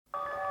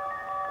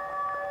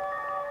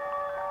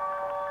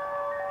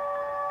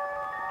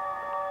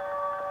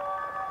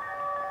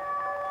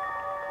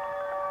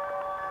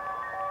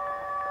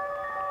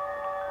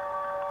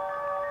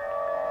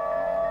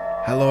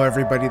Hello,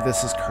 everybody.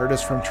 This is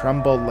Curtis from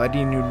Tremble,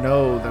 letting you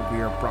know that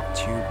we are brought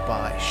to you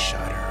by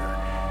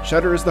Shudder.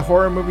 Shudder is the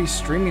horror movie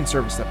streaming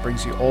service that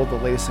brings you all the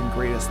latest and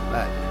greatest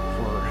that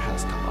horror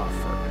has to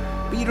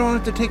offer. But you don't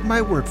have to take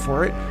my word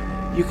for it.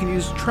 You can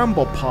use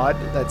Tremble Pod,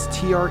 that's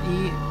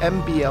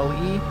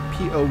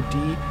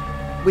TREMBLEPOD,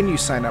 when you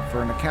sign up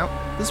for an account.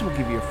 This will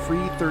give you a free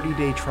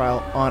 30-day trial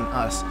on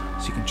us,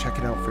 so you can check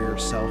it out for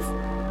yourself.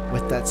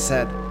 With that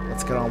said,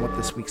 let's get on with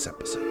this week's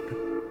episode.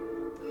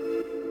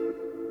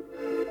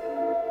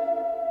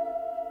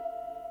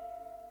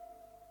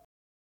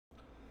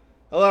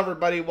 Hello,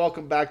 everybody.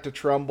 Welcome back to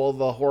Tremble,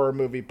 the horror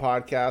movie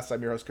podcast.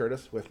 I'm your host,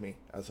 Curtis. With me,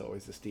 as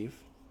always, is Steve.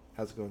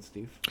 How's it going,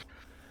 Steve?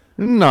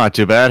 Not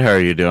too bad. How are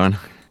you doing?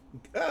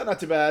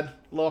 Not too bad. A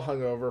little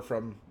hungover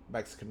from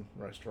Mexican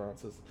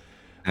restaurants.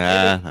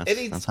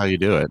 That's how you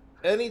do it.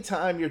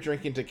 Anytime you're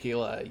drinking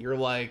tequila, you're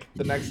like,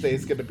 the next day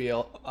is going to be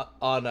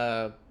on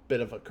a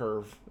bit of a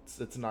curve.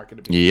 It's not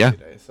going to be an easy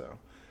day. So,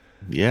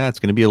 yeah, it's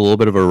going to be a little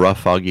bit of a rough,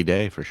 foggy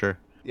day for sure.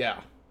 Yeah.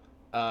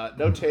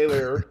 No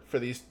Taylor for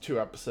these two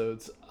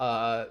episodes.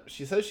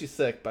 She says she's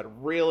sick, but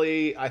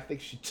really, I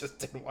think she just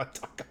didn't want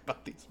to talk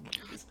about these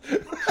movies.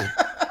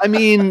 I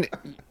mean,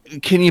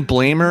 can you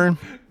blame her?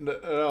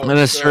 At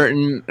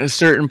a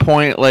certain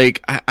point,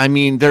 like, I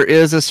mean, there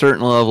is a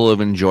certain level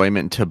of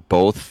enjoyment to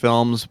both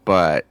films,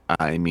 but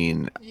I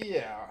mean,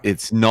 yeah,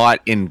 it's not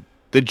in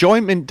the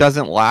enjoyment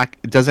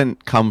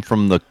doesn't come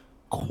from the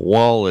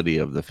quality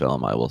of the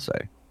film, I will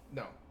say.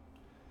 No.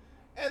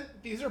 And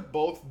these are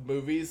both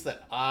movies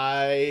that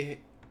I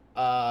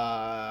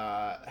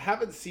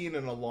haven't seen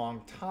in a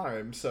long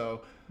time,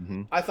 so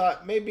I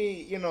thought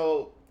maybe,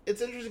 it's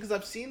interesting because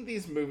I've seen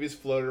these movies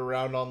floated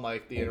around on,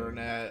 like, the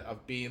internet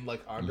of being,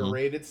 like,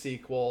 underrated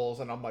sequels,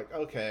 and I'm like,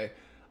 okay.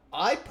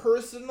 I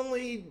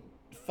personally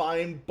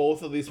find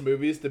both of these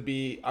movies to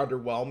be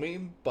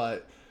underwhelming,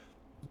 but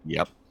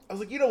yep. I was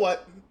like, you know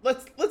what?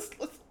 Let's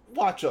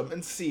watch them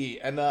and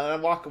see. And I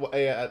walk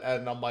away,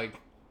 and I'm like,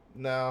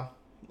 no.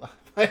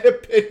 My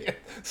opinion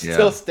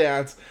still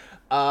stands.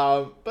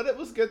 But it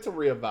was good to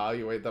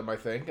reevaluate them, I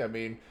think. I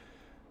mean,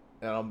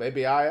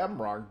 maybe I am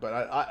wrong, but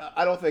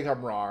I don't think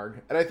I'm wrong.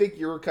 And I think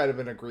you're kind of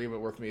in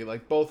agreement with me.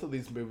 Like, both of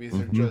these movies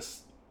are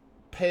just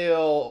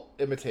pale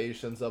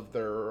imitations of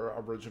their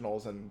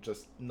originals and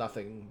just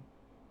nothing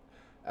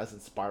as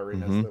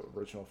inspiring as the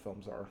original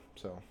films are.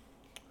 So,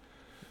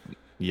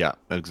 yeah,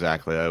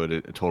 exactly. I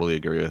would totally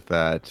agree with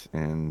that.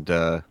 And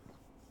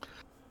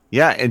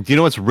yeah, and do you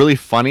know what's really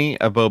funny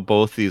about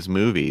both these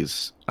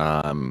movies?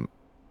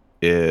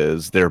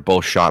 Is they're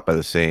both shot by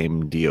the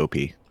same DOP.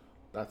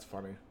 That's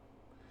funny.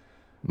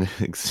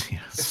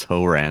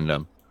 So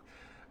random.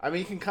 I mean,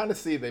 you can kind of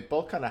see they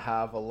both kind of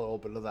have a little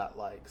bit of that,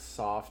 like,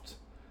 soft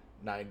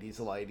 90s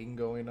lighting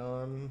going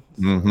on.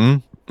 So.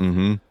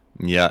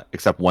 Yeah,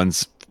 except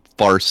one's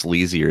far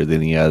sleazier than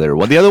the other.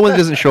 Well, the other one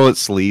doesn't show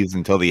its sleaze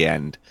until the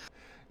end.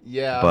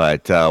 Yeah.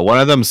 But one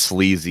of them's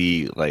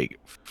sleazy, like,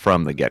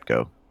 from the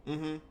get-go.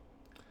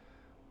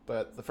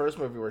 But the first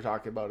movie we're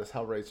talking about is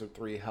Hellraiser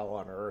 3, Hell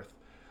on Earth.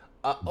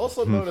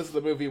 Also known as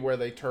the movie where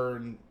they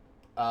turn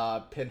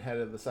Pinhead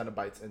and the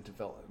Cenobites into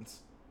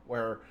villains.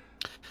 Where,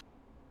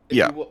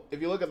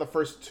 if you look at the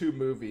first two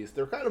movies,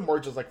 they're kind of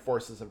more just like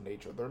forces of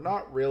nature. They're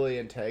not really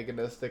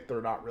antagonistic.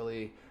 They're not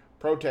really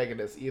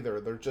protagonists either.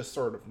 They're just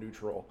sort of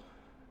neutral.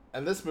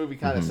 And this movie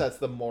kind of sets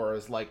them more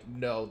as like,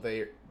 no,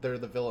 they're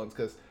the villains.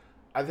 Because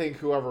I think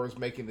whoever was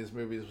making these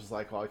movies was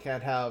like, well, I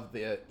can't have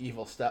the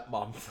evil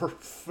stepmom for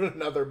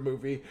another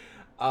movie.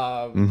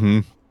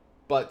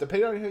 But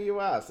depending on who you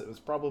ask, it was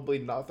probably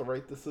not the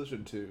right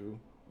decision to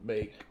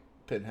make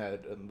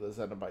Pinhead and the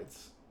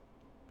Cenobites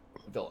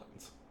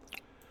villains.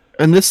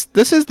 And this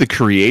is the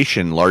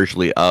creation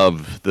largely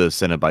of the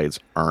Cenobites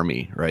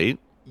army, right?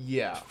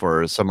 Yeah.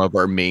 For some of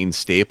our main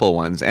staple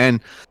ones. And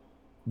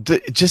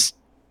just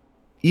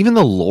even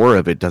the lore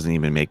of it doesn't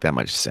even make that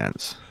much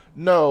sense.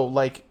 No,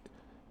 like,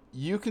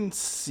 you can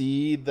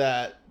see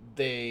that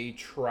they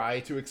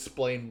try to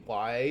explain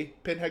why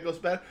Pinhead goes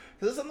bad.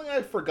 Because it's something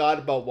I forgot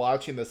about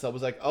watching this. I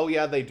was like, oh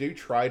yeah, they do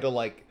try to,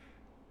 like,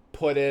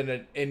 put in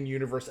an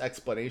in-universe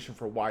explanation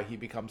for why he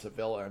becomes a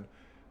villain.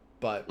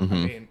 But, I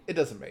mean, it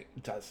doesn't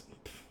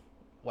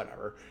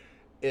whatever.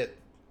 It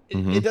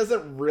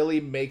doesn't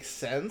really make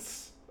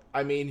sense.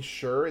 I mean,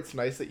 sure, it's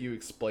nice that you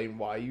explain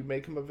why you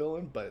make him a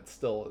villain, but it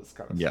still is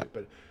kind of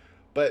stupid.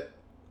 But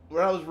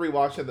when I was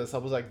rewatching this, I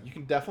was like, you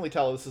can definitely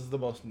tell this is the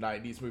most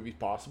 90s movie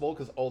possible,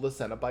 because all the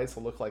Cenobites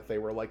look like they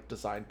were, like,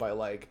 designed by,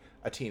 like,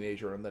 a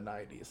teenager in the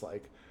 90s.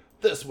 Like,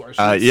 this where she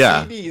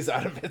CDs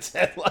out of its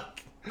head,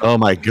 like... Oh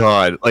my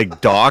god! Like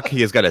Doc,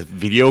 he has got a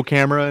video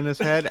camera in his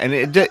head, and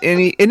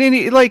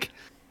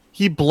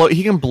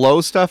he can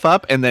blow stuff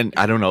up, and then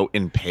I don't know,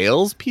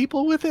 impales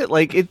people with it.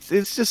 Like it's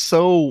just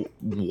so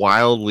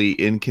wildly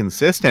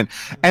inconsistent.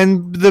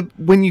 And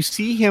when you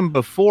see him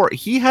before,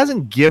 he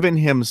hasn't given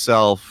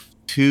himself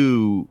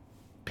to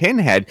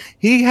Pinhead.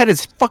 He had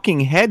his fucking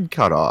head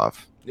cut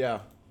off. Yeah.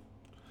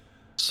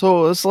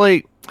 So it's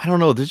like, I don't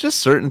know. There's just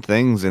certain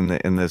things in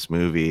this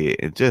movie.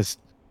 It just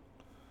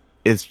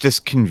it's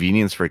just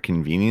convenience for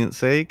convenience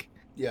sake.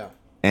 Yeah.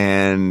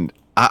 And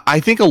I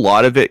think a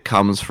lot of it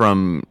comes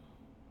from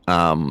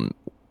um,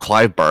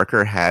 Clive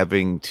Barker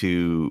having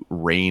to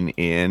rein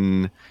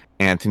in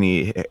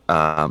Anthony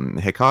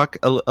Hickok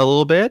a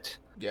little bit,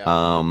 Yeah.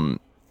 um,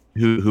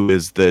 who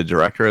is the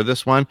director of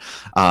this one,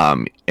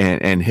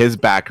 and his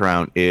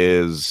background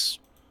is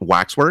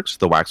Waxworks,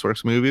 the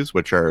Waxworks movies,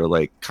 which are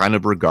like kind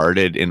of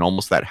regarded in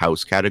almost that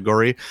house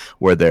category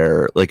where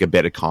they're like a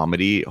bit of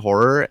comedy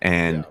horror.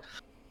 And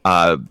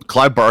Yeah.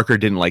 Clive Barker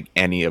didn't like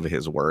any of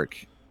his work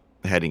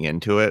heading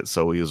into it,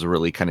 so he was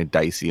really kind of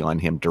dicey on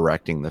him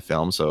directing the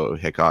film. So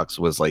Hickox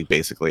was like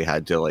basically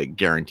had to like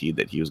guarantee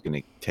that he was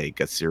going to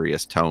take a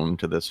serious tone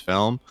to this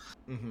film.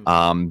 Mm-hmm.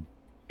 Um,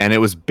 and it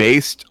was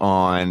based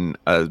on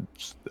a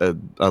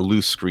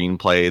loose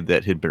screenplay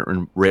that had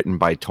been written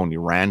by Tony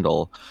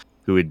Randall,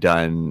 who had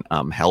done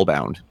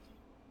Hellbound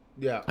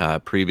Yeah.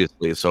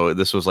 previously. So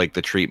this was like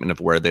the treatment of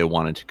where they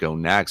wanted to go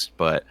next.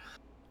 But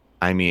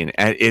I mean,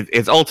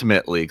 it's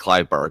ultimately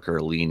Clive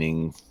Barker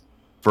leaning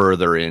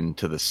further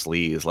into the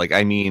sleaze. Like,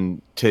 I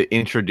mean, to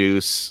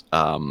introduce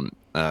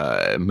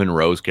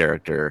Monroe's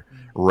character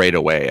right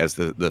away as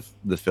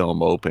the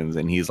film opens,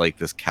 and he's like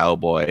this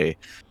cowboy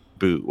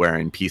boot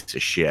wearing piece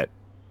of shit,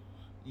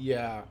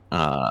 Yeah.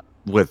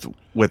 with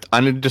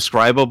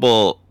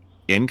undescribable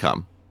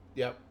income.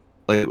 Yep.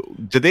 Like,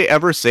 did they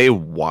ever say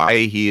why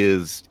he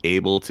is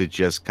able to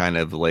just kind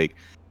of like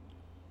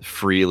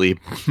freely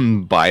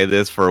buy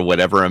this for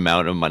whatever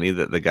amount of money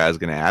that the guy's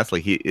gonna ask?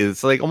 Like, he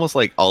it's like almost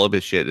like all of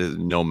his shit is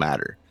no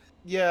matter.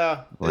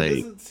 Yeah. It Like,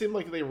 doesn't seem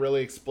like they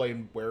really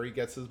explain where he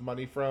gets his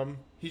money from.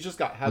 He just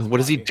has what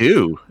does he money.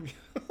 do?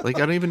 Like, I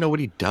don't even know what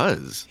he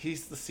does.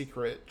 He's the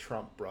secret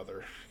Trump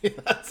brother.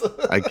 That's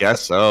I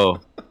guess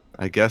so.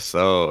 I guess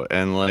so.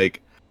 And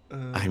like,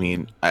 I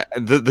mean,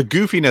 the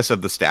goofiness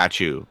of the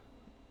statue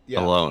yeah.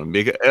 alone,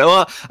 because,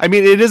 well, I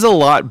mean, it is a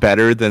lot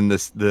better than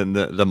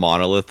the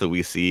monolith that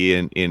we see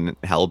in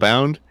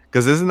Hellbound.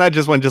 Because isn't that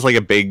just one just like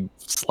a big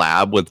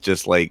slab with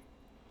just like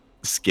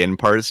skin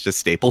parts just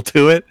stapled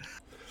to it?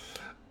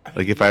 I Like,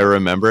 mean, if I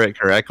remember it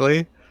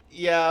correctly.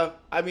 yeah.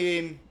 I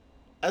mean,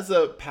 as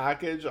a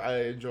package,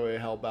 I enjoy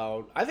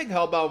Hellbound. I think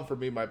Hellbound for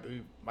me might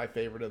be my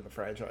favorite in the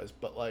franchise.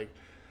 But like,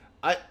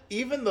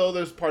 even though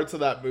there's parts of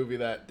that movie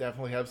that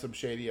definitely have some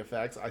shady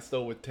effects, I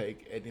still would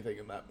take anything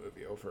in that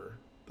movie over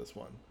this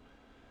one.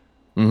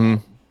 Hmm.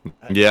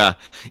 I, Yeah.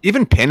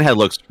 Even Pinhead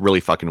looks really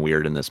fucking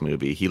weird in this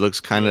movie. He looks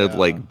kind of yeah.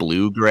 like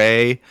blue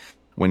gray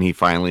when he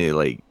finally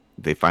like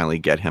they finally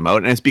get him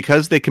out. And it's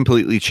because they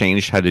completely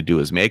changed how to do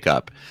his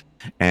makeup.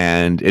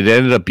 And it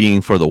ended up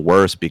being for the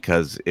worse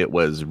because it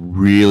was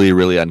really,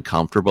 really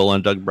uncomfortable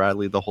on Doug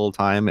Bradley the whole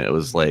time. It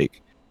was Mhm.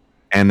 like,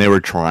 and they were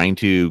trying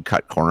to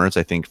cut corners,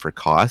 I think, for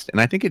cost. And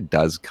I think it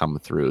does come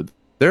through.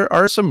 There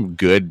are some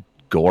good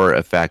gore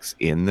effects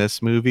in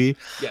this movie.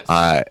 Yes.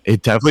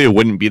 It definitely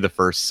wouldn't be the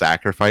first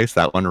sacrifice.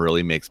 That one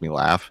really makes me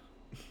laugh.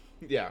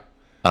 Yeah.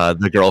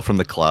 The girl from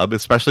the club,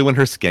 especially when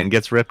her skin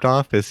gets ripped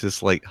off, is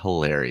just like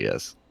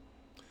hilarious.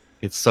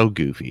 It's so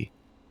goofy,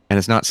 and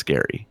it's not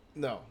scary.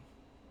 No.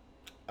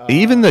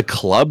 Even Uh,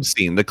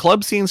 the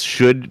club scenes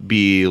should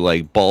be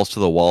like balls to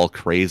the wall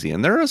crazy,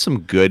 and there is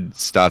some good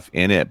stuff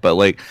in it, but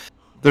like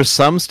there's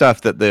some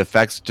stuff that the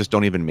effects just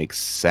don't even make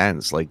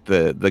sense. Like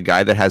the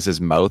guy that has his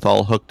mouth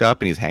all hooked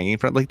up and he's hanging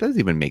from, like, that doesn't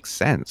even make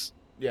sense.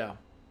 yeah.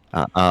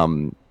 Uh,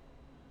 um,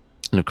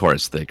 and of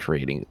course the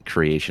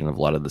creation of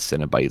a lot of the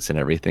Cenobites and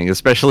everything,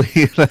 especially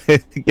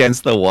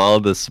against the wall.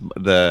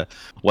 The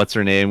what's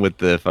her name with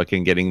the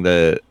fucking getting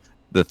the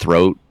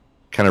throat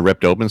kind of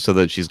ripped open so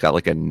that she's got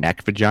like a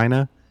neck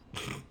vagina.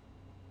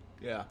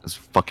 Yeah. It's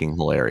fucking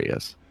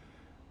hilarious.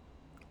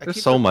 I There's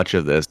keep so for- much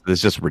of this.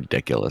 It's just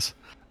ridiculous.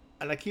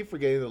 and I keep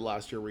forgetting that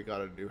last year we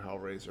got a new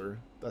Hellraiser.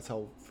 That's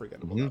how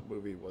forgettable Mhm. that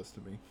movie was to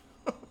me.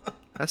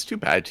 That's too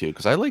bad too,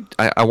 because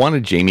I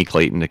wanted Jamie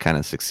Clayton to kind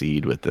of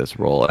succeed with this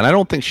role, and I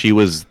don't think she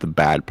was the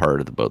bad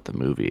part about the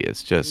movie.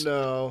 It's just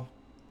No.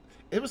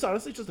 It was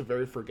honestly just a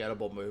very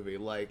forgettable movie.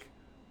 Like,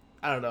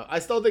 I don't know. I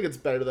still think it's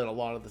better than a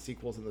lot of the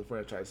sequels in the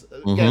franchise.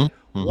 Again,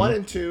 hmm. one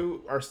and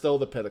two are still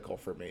the pinnacle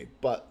for me.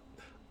 But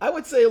I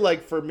would say,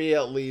 like, for me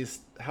at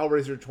least,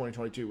 Hellraiser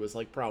 2022 was,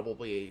 like,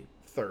 probably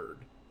third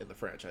in the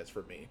franchise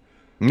for me.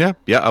 Yeah,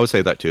 I would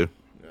say that too.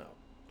 You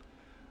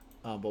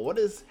know. But what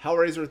is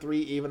Hellraiser 3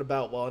 even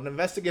about? Well, an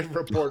investigative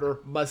reporter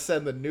must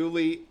send the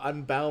newly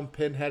unbound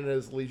Pinhead and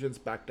his legions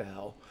back to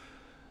hell.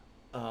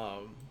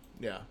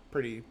 Yeah,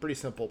 pretty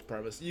simple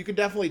premise. You can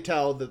definitely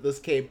tell that this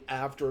came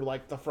after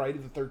like the Friday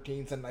the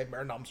 13th and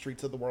Nightmare on Elm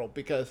Streets of the world,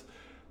 because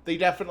they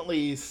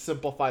definitely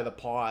simplify the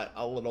plot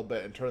a little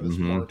bit and turn this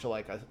more Hmm. into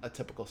like a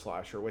typical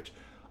slasher. Which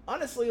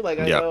honestly, like,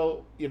 I Yeah,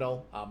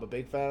 know I'm a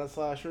big fan of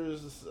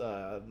slashers.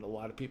 And a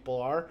lot of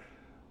people are.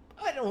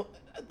 I don't.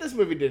 This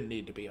movie didn't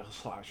need to be a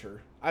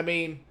slasher. I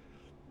mean,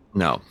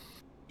 no.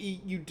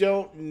 you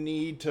don't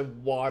need to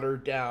water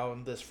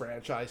down this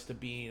franchise to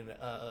being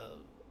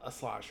a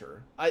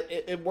slasher.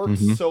 It works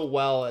Hmm. so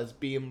well as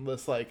being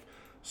this like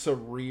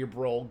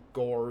cerebral,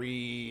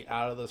 gory,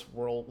 out of this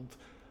world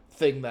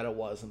thing that it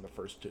was in the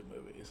first two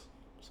movies.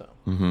 So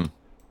Hmm.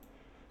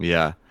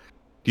 Yeah.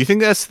 Do you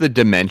think that's the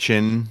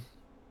Dimension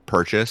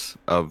purchase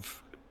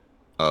of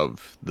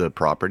the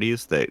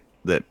properties that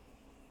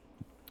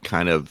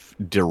kind of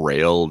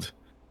derailed?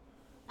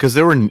 Because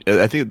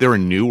I think there were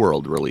New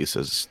World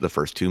releases, the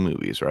first two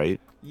movies, right?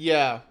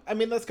 yeah, I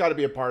mean that's got to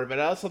be a part of it.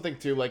 I also think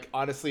too, like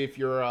honestly, if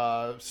you're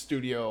a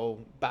studio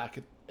back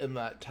in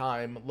that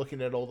time,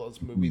 looking at all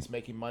those movies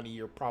making money,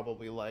 you're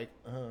probably like,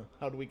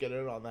 how do we get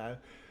in on that?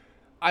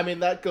 I mean,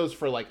 that goes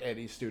for like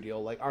any studio.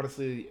 Like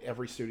honestly,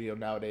 every studio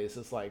nowadays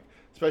is like,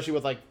 especially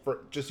with like for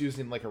just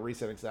using like a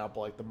recent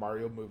example, like the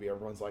Mario movie.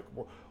 Everyone's like,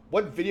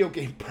 what video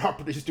game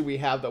properties do we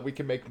have that we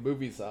can make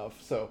movies of?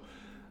 So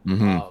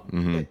Hmm.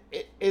 Hmm.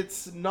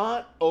 it's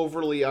not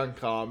overly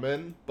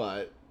uncommon,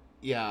 but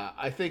yeah,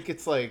 I think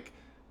it's like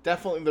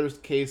definitely there's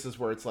cases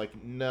where it's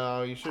like,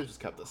 no, you should have just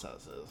kept this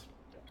as is.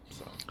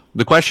 So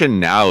The question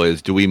now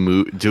is, do we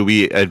move? Do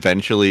we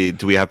eventually?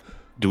 Do we have?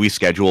 Do we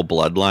schedule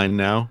Bloodline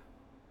now?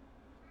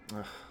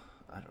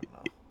 I don't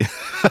know.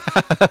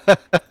 I,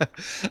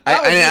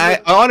 That was I, even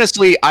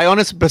I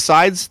honestly,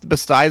 besides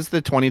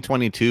the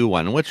 2022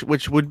 one,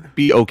 which would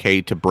be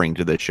okay to bring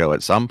to the show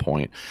at some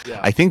point, yeah,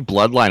 I think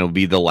Bloodline will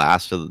be the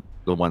last of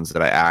the ones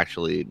that I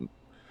actually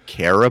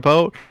care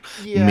about.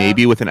 yeah.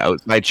 Maybe with an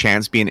outside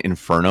chance being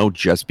Inferno,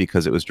 just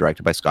because it was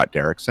directed by Scott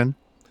Derrickson.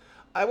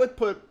 I would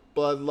put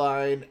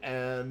Bloodline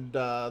and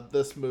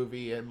this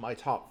movie in my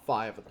top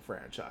five of the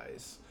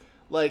franchise.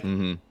 Like,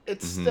 Hmm.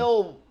 it's Hmm.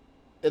 still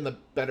in the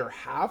better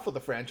half of the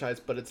franchise,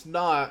 but it's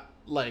not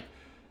like,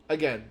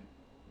 again,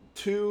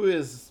 two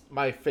is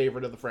my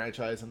favorite of the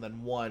franchise, and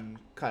then one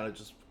kind of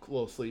just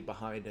closely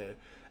behind it.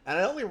 And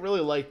I only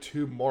really like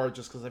two more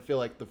just because I feel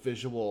like the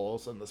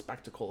visuals and the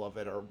spectacle of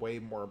it are way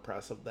more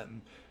impressive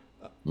than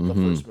the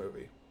Hmm. first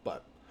movie.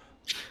 But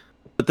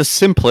But the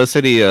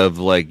simplicity of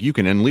like you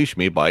can unleash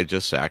me by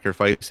just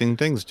sacrificing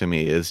things to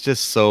me is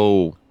just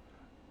so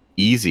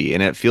easy,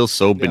 and it feels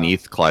so yeah,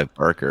 beneath Clive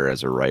Barker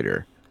as a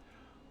writer.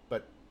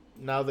 but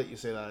now that you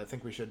say that, I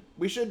think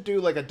we should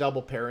do like a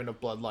double pairing of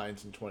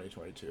Bloodlines in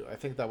 2022. I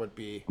think that would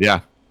be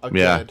Yeah, a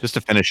yeah, good just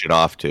to finish it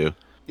off too.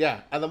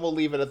 yeah, and then we'll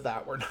leave it at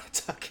that. We're not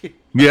talking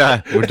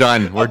Yeah, we're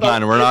done. We're about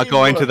done. We're not any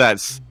going to more.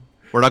 that.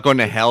 We're not going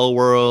to Hell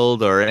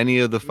World or any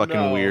of the fucking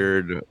No,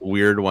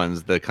 weird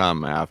ones that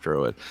come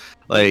afterwards.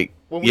 when Like,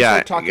 when we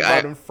yeah, start talking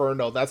about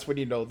Inferno, that's when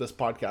you know this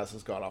podcast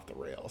has gone off the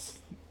rails.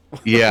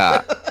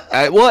 yeah.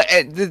 Well,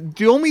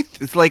 the only,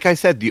 like I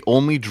said, the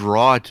only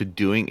draw to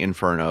doing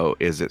Inferno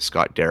is it's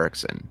Scott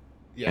Derrickson,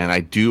 Yeah, and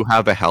I do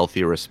have a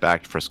healthy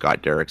respect for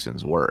Scott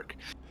Derrickson's work.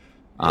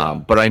 yeah,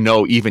 But I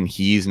know even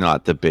he's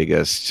not the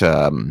biggest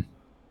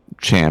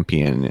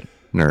championer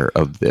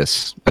of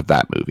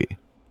that movie,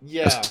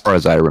 as yeah. far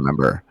as I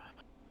remember.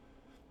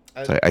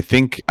 And So I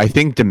think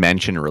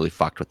Dimension really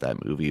fucked with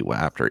that movie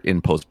after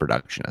in post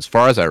production, as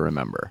far as I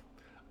remember.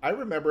 I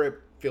remember it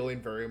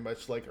feeling very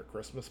much like a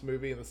Christmas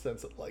movie in the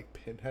sense that like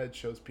Pinhead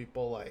shows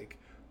people like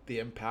the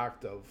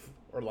impact of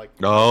or like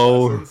life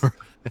Oh, lessons.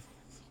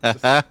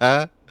 Just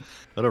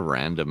what a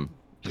random,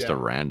 just a yeah,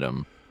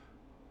 random.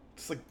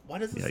 just like why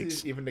does this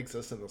Yikes. even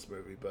exist in this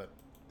movie? But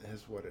it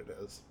is what it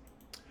is.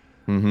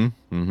 Mm-hmm.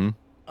 Mm-hmm.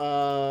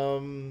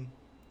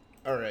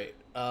 All right.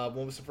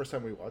 When was the first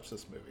time we watched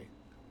this movie?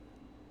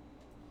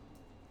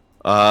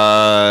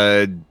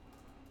 Uh,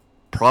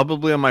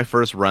 Probably on my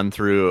first run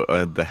through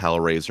the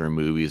Hellraiser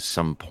movies,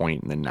 some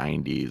point in the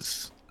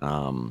 '90s.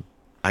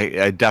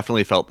 I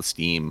definitely felt the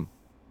steam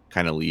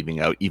kind of leaving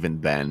out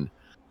even then.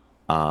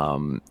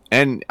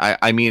 And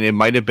I mean, it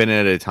might have been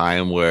at a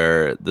time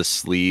where the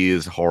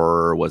sleaze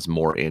horror was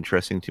more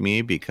interesting to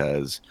me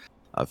because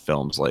of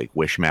films like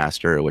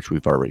Wishmaster, which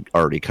we've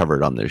already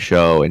covered on the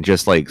show, and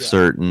just like Yeah.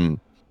 certain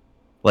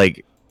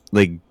like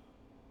like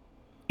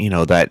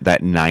that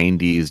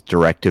 '90s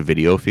direct to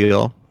video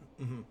feel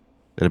Hmm.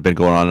 that had been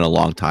going on in a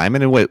long time,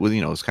 and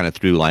it's kind of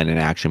through line in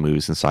action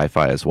movies and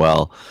sci-fi as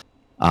well.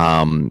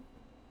 Um,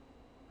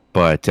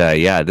 but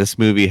yeah, this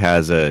movie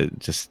has a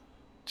just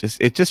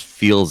it just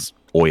feels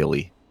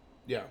oily,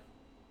 Yeah.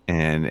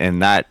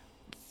 and that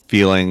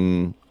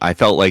feeling I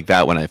felt like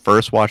that when I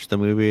first watched the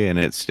movie, and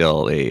it's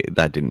still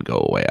that didn't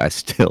go away. I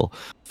still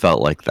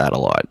felt like that a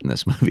lot in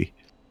this movie.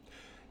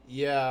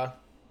 Yeah.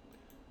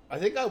 I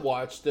think I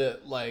watched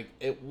it like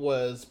it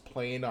was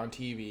playing on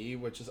TV,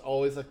 which is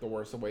always like the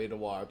worst way to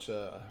watch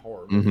a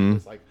horror movie Mm-hmm.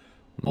 because like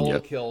all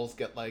the Yep. kills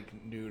get like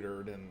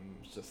neutered and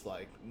it's just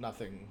like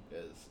nothing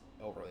is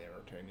overly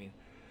entertaining.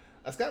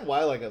 That's kind of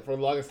why like for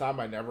the longest time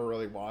I never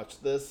really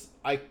watched this.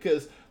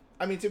 Because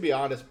I mean to be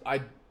honest,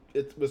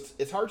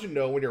 it's hard to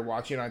know when you're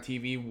watching on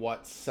TV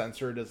what's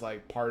censored as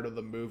like part of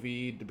the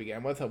movie to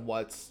begin with and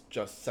what's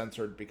just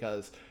censored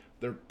because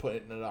they're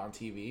putting it on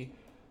TV.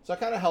 So I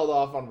kind of held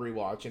off on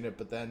rewatching it,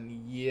 but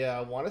then yeah,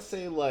 I want to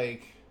say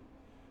like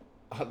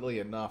oddly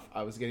enough,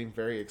 I was getting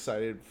very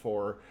excited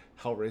for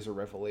Hellraiser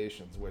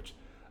Revelations, which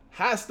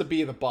has to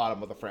be the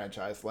bottom of the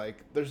franchise. Like,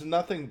 there's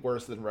nothing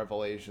worse than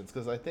Revelations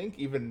because I think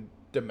even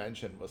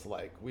Dimension was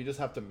like, we just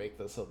have to make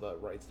this so the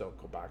rights don't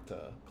go back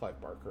to Clive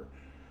Barker.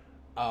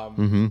 Um,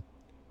 Mm-hmm.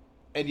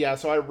 And yeah,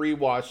 so I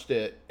rewatched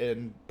it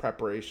in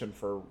preparation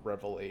for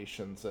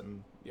Revelations,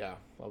 and yeah,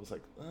 I was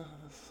like,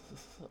 this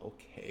is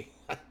okay,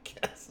 I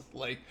guess.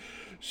 Like,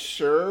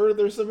 sure,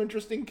 there's some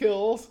interesting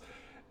kills,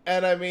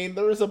 and I mean,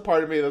 there is a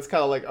part of me that's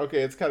kind of like,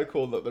 okay, it's kind of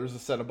cool that there's a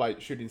Cenobite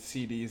shooting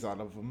CDs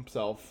on of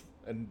himself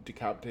and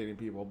decapitating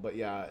people, but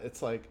yeah,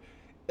 it's like,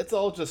 it's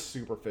all just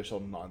superficial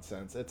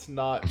nonsense. It's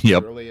not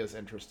Yep. nearly as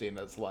interesting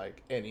as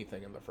like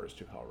anything in the first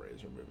two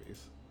Hellraiser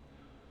movies.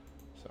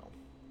 So.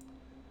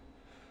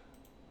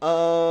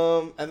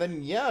 And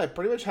then yeah, I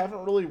pretty much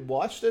haven't really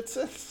watched it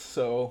since.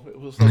 So it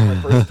was like my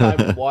first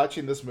time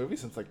watching this movie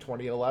since like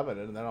 2011,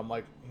 and then I'm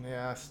like,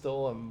 yeah, I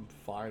still am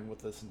fine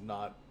with this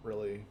not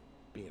really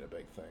being a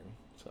big thing.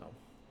 So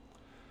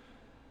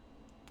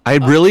I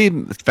really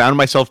found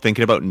myself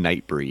thinking about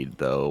Nightbreed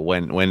though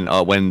when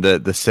the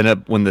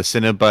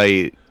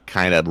Cenobite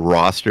kind of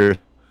roster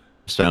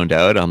stoned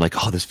out. I'm like,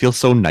 oh, this feels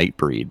so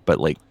Nightbreed, but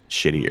like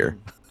shittier.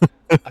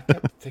 mm, I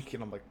kept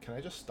thinking, I'm like, can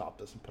I just stop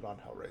this and put on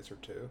Hellraiser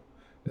 2?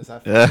 Is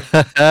that fine?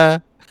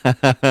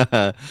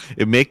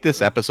 It'd make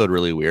this episode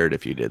really weird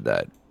if you did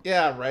that.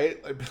 Yeah, right.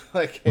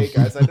 Like, hey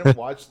guys, I didn't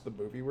watch the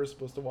movie we're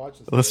supposed to watch.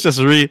 Let's just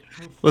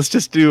let's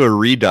just do a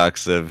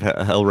redux of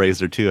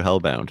Hellraiser 2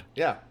 Hellbound.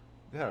 Yeah,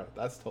 yeah,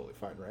 that's totally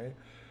fine, right?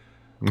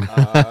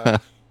 Uh,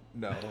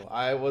 no,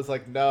 I was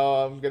like, no,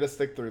 I'm gonna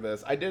stick through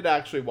this. I did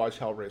actually watch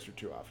Hellraiser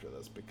 2 after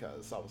this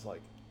because I was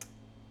like,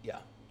 yeah,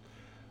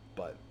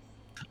 but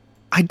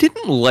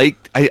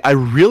I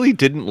really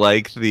didn't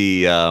like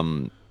the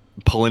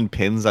pulling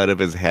pins out of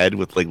his head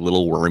with like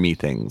little wormy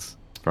things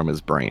from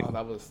his brain.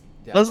 that was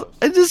yeah, I, was, that was.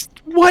 I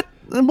just what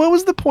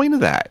was the point of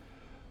that?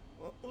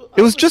 It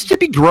I was was just to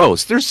be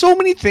gross. There's so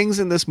many things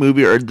in this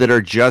movie that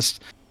are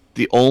just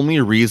the only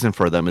reason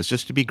for them is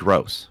just to be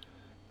gross.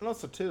 and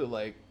also too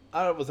like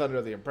I was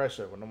under the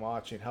impression when I'm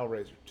watching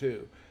Hellraiser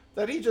 2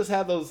 that he just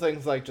had those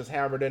things like just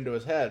hammered into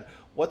his head.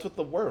 What's with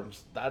the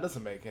worms? That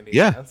doesn't make any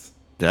Yeah, sense.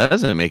 that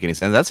doesn't make any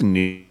sense. That's a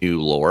new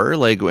lore.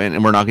 Like,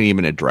 and we're not going to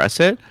even address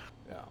it.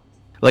 Yeah,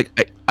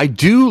 Like, I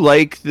do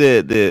like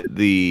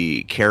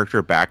the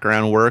character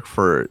background work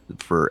for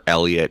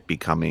Elliot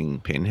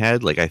becoming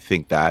Pinhead. Like, I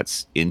think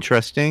that's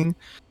interesting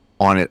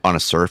on a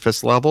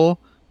surface level.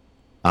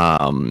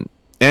 Um,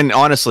 and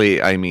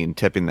honestly, I mean,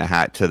 tipping the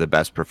hat to the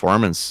best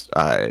performance.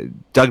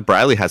 Doug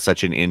Bradley has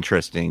such an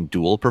interesting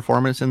dual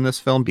performance in this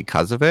film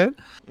because of it.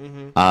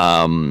 mm-hmm.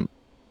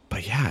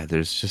 But yeah,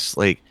 there's just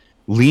like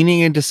leaning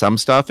into some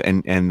stuff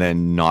and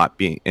then not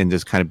being and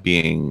just kind of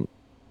being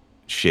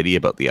shitty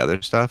about the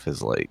other stuff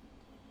is like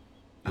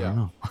I Yeah,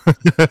 don't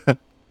know.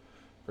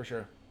 for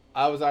sure.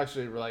 I was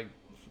actually like,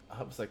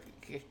 I was like,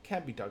 it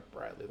can't be Doug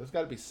Bradley. There's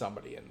got to be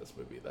somebody in this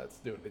movie that's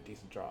doing a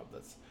decent job.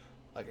 That's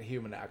like a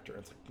human actor.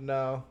 And it's like,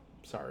 no,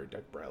 sorry,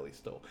 Doug Bradley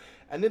still.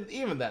 And then,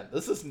 even then,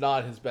 this is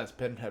not his best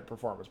Pinhead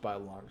performance by a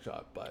long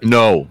shot, but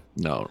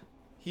No.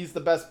 he's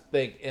the best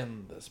thing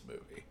in this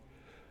movie.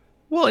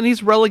 Well, and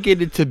he's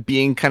relegated to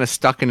being kind of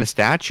stuck in a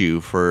statue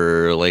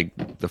for like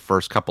the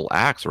first couple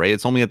acts, right?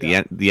 It's only at the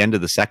end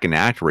of the second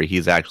act where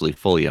he's actually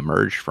fully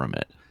emerged from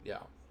it.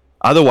 Yeah,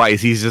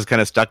 Otherwise, he's just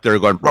kind of stuck there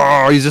going,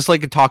 "Roar!" He's just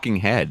like a talking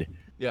head.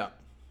 yeah,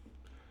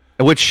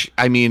 Which,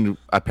 I mean,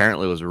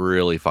 apparently was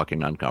really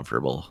fucking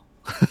uncomfortable.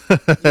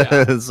 yeah,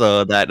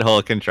 So that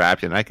whole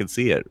contraption, I can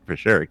see it for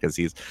sure because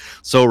he's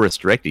so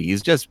restricted.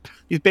 He's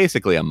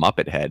basically a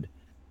Muppet head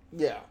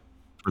yeah.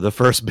 for the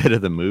first bit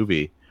of the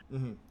movie.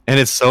 Mm-hmm. And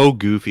it's so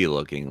goofy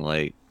looking.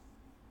 Like,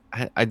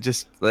 I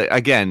just, like,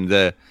 again,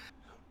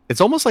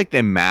 it's almost like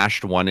they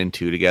mashed 1 and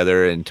 2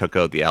 together and took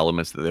out the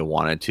elements that they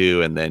wanted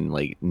to, and then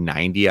like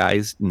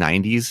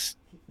 90s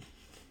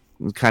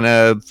kind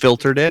of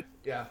filtered it.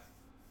 Yeah.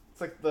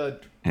 It's like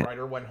the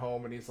writer went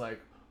home and he's like,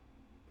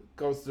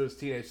 goes to his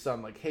teenage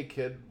son, like, "Hey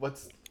kid,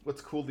 what's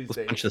cool these Let's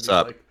days?" punch And this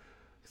up.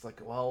 He's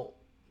like, "Well,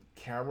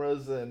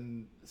 cameras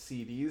and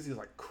CDs." He's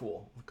like,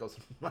 "Cool." He goes,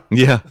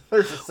 Yeah.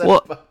 "There's a set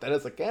Well, that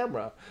has a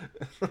camera."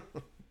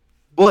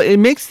 well, it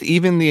makes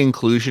even the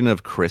inclusion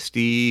of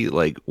Christie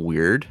like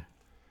weird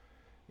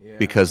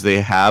because Yeah,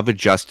 they have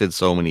adjusted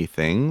so many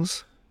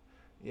things.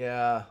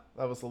 yeah,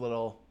 that was a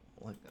little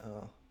like,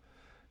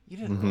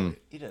 Hmm.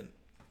 you didn't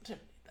need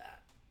that.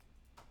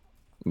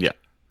 Yeah.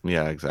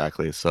 Yeah,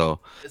 exactly. So,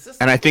 Is this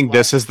and I like the think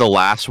this last? is the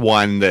last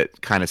one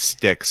that kind of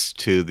sticks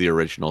to the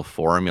original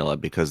formula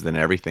because then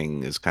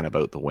everything is kind of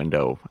out the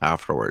window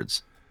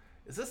afterwards.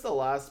 Is this the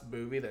last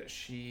movie that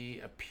she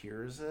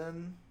appears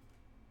in?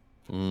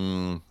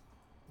 Mm,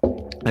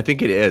 I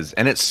think it is,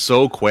 and it's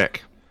so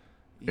quick.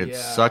 It's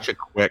Yeah. such a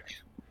quick.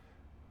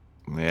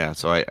 Yeah,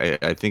 so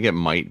I think it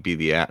might be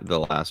the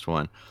last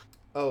one.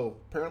 Oh,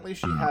 apparently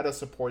she Uh, had a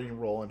supporting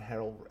role in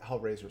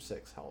Hellraiser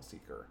 6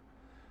 Hellseeker,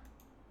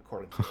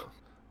 according to her.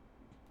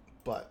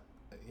 But,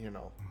 you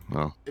know,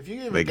 well, if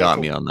you they even get got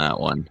to me on that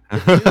one.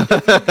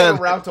 if you get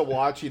around to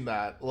watching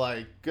that,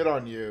 like, good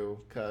on you,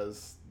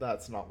 because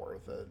that's not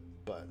worth it.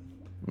 But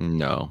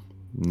No,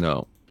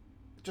 no.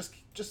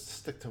 just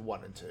stick to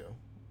 1 and 2,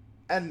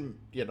 and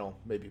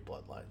maybe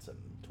Bloodlines in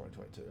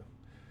 2022.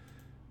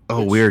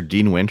 Oh, Which weird.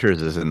 Dean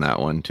Winters is in that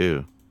one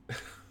too.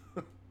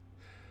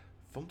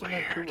 Filmed in Weird.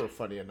 Vancouver,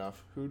 funny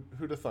enough. Who'd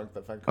have thunk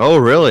that Vancouver Oh,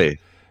 would be? really?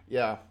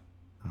 Yeah.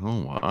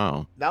 Oh,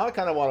 wow. Now I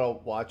kind of want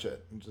to watch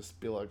it and just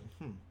be like,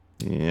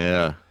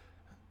 Yeah.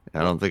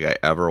 I Well, don't think I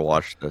ever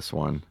watched this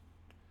one.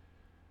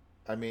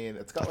 I mean,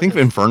 it's I got like think a.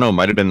 Inferno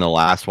might have been the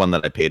last one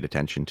that I paid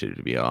attention to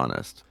be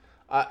honest.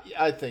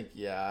 I think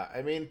yeah.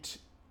 I mean,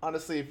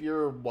 honestly, if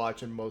you're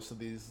watching most of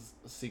these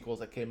sequels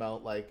that came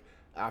out like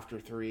after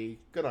three,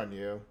 good on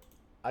you.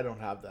 I don't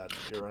have that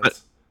But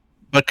endurance.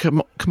 but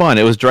come on,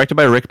 it was directed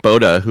by Rick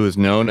Boda, who is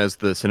known as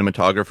the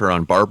cinematographer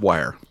on Barbed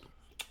Wire.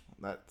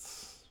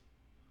 That's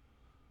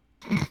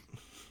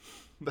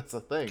that's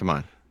a thing. Come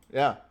on,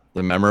 Yeah,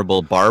 the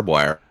memorable Barbed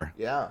Wire,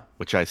 yeah.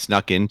 which I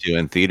snuck into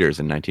in theaters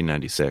in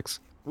 1996.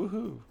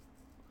 Woohoo!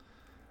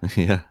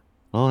 Yeah.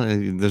 Well,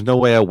 there's no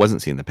way I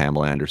wasn't seeing the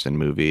Pamela Anderson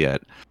movie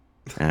at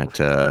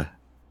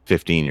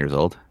 15 years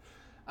old.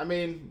 I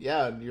mean,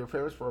 yeah. Your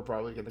parents were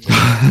probably gonna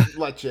go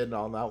let you in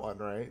on that one,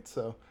 right?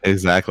 So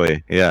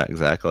Exactly. Yeah,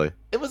 exactly.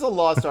 it was a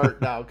lost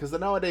art now because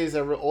nowadays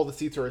all the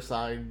seats are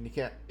assigned. And you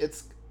can't.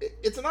 It's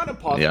not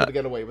impossible Yeah. to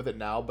get away with it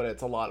now, but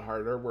it's a lot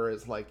harder.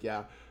 Whereas, like,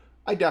 yeah,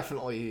 I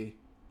definitely.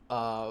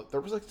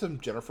 There was like some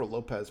Jennifer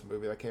Lopez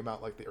movie that came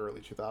out like the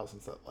early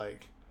 2000s that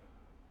like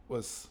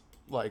was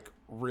like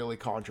really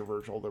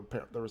controversial.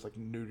 There was like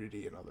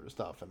nudity and other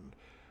stuff, and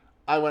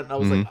I went and I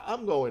was like, Hmm.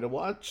 I'm going to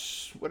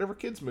watch whatever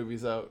kids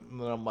movies out, and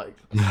then I'm like,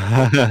 I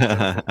snuck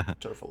into a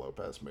Jennifer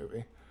Lopez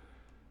movie,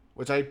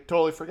 which I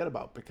totally forget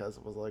about because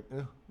it was like,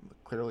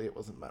 clearly it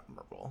wasn't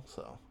memorable.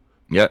 So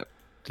Yeah.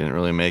 Didn't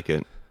really make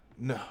it.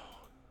 no,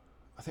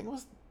 I think it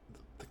was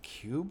the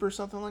Cube or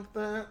something like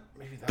that.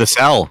 Maybe The that's what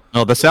Cell.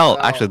 No, The the Cell.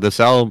 Actually, Cell. The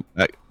Cell.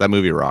 That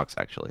movie rocks.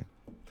 Actually,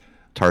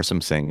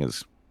 Tarsum Singh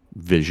is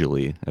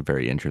visually a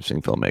very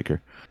interesting filmmaker.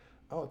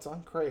 Oh, it's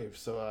on Crave,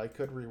 so I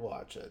could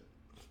rewatch it.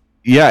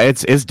 Yeah,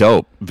 it's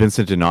dope.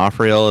 Vincent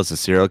D'Onofrio is a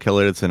serial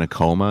killer that's in a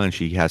coma, and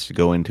she has to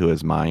go into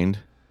his mind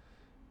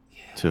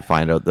to Yeah.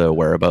 find out the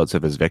whereabouts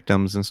of his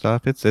victims and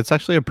stuff. It's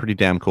actually a pretty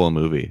damn cool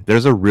movie.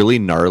 There's a really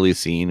gnarly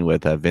scene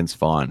with Vince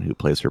Vaughn who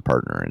plays her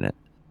partner in it.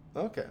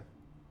 Okay.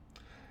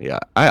 Yeah,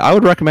 I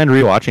would recommend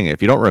rewatching it.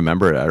 If you don't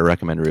remember it, I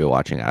recommend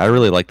rewatching it. I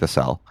really like The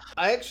Cell.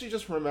 I actually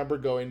just remember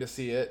going to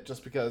see it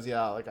just because,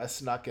 yeah, like I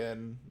snuck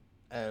in,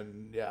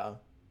 and yeah,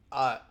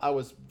 I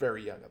was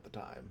very young at the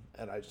time,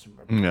 and I just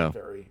remember being Yeah.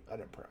 very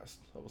unimpressed.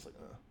 I was like,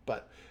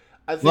 but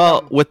I think Well,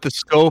 I'm. with the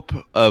scope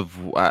of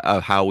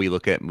how we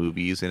look at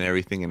movies and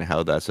everything and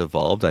how that's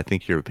evolved, I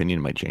think your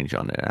opinion might change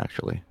on it.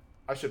 Actually,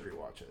 I should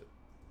rewatch it.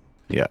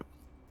 yeah,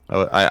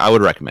 Uh, I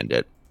would recommend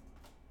it.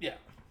 yeah,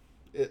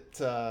 it.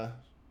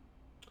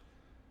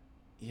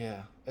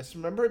 Yeah, I just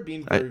remember it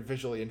being I, very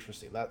visually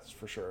interesting. That's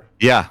for sure.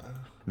 yeah,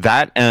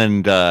 that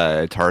and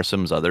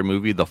Tarsum's other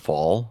movie, The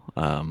Fall,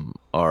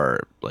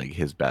 are like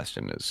his best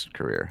in his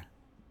career.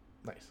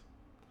 Nice.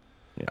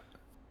 Yeah.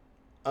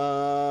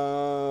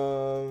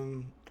 All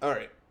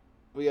right.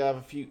 We have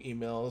a few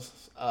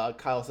emails.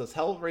 Kyle says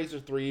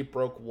Hellraiser 3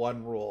 broke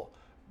one rule,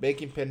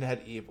 making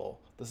Pinhead evil.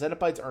 The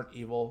Cenobites aren't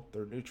evil,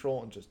 they're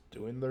neutral and just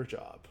doing their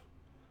job.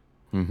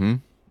 Mm-hmm.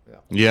 Yeah.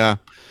 Yeah.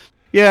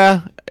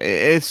 Yeah.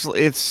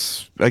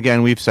 It's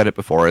again, we've said it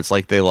before. It's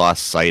like they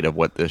lost sight of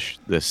what this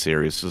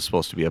series is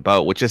supposed to be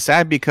about, which is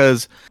sad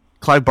because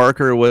Clive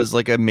Barker was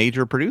like a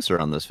major producer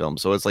on this film.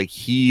 So it's like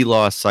he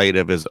lost sight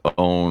of his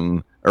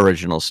own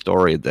original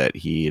story that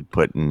he had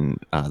put in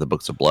the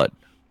Books of Blood.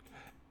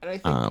 And I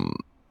think Um,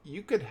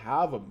 you could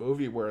have a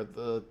movie where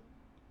the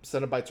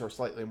Cenobites are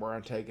slightly more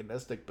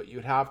antagonistic, but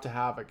you'd have to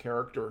have a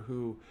character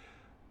who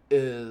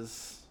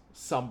is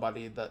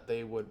somebody that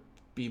they would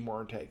be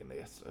more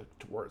antagonistic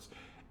towards.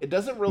 It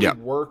doesn't really yeah.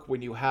 work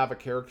when you have a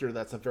character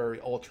that's a very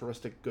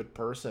altruistic good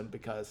person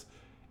because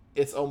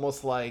it's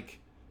almost like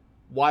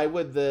why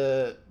would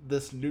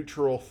this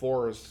neutral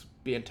force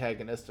be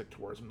antagonistic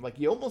towards him? Like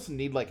you almost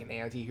need like an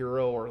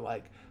anti-hero or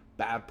like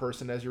bad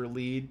person as your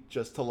lead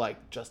just to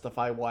like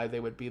justify why they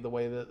would be the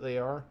way that they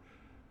are.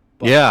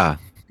 But Yeah.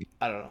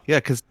 I don't know. Yeah.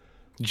 Because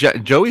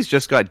Joey's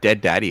just got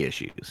dead daddy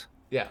issues.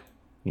 Yeah.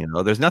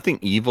 There's nothing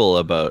evil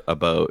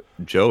about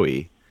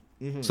Joey.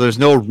 Hmm. So there's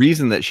no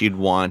reason that she'd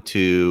want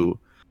to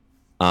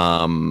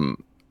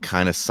um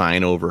kind of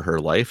sign over her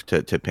life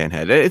to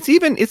Pinhead. It's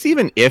even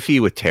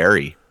iffy with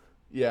Terry.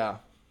 Yeah.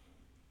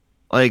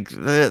 Like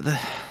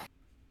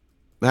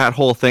that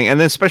whole thing. And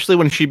then especially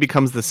when she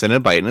becomes the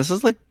Cenobite. And this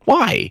is like,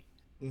 why?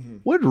 Hmm.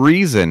 What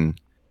reason?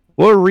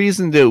 What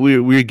reason that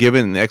we're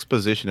given the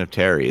exposition of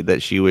Terry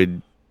that she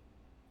would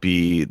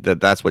be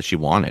that's what she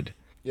wanted?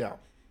 Yeah.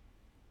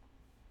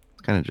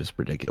 It's kind of just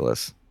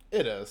ridiculous.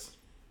 It is.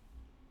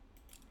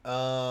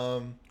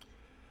 Um,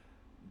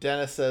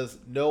 Dennis says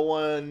no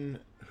one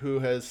who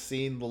has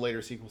seen the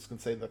later sequels can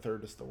say the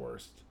third is the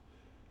worst.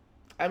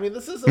 I mean,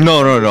 this is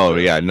No, a no, movie no. where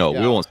Yeah, no, we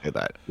yeah, won't say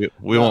that. We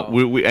won't.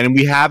 no, And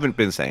we haven't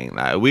been saying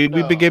that. We've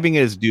been no, giving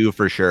it its due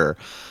for sure.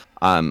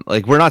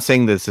 Like we're not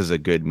saying this is a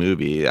good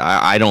movie.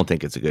 I don't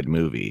think it's a good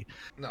movie,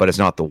 no, but it's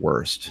not the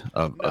worst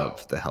no.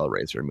 of the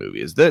Hellraiser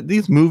movies.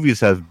 These movies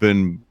have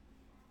been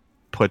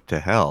put to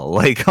hell.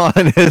 Like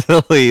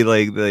honestly,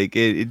 like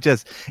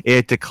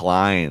it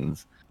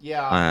declines.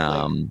 Yeah,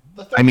 like Um,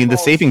 the I third mean, the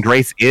saving wall's.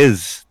 grace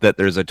is that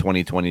there's a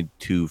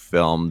 2022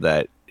 film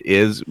that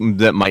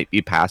might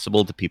be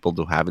passable to people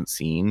who haven't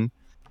seen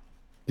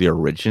the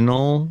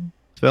original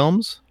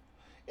films.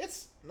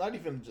 It's not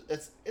even.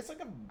 It's like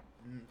a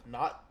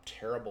not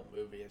terrible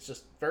movie. It's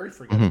just very Hmm.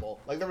 forgettable.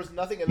 Like there was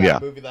nothing in that Yeah.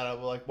 movie that I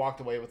like walked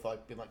away with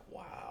like being like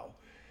wow.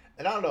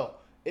 And I don't know.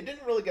 It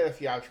didn't really get a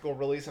theatrical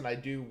release, and I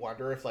do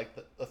wonder if like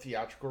the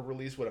theatrical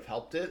release would have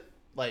helped it.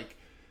 Like,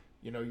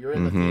 you're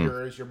in the Hmm.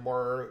 theaters, you're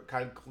more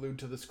kind of glued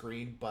to the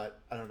screen, but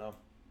I don't know.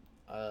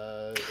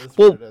 It's what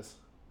Well, it is.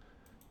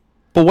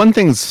 but one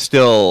thing's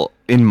still,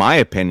 in my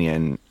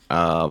opinion,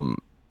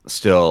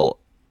 still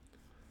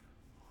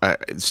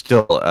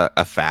still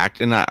a fact,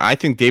 and I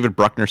think David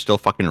Bruckner still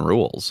fucking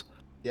rules.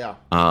 Yeah.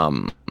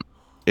 Um,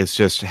 it's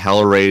just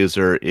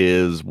Hellraiser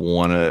is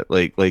one of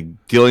like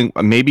dealing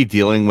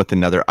with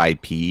another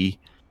IP.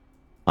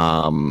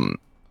 Um,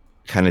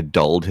 kind of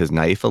dulled his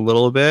knife a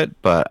little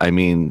bit, but I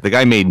mean, the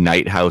guy made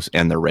Night House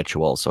and The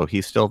Ritual, so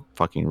he still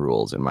fucking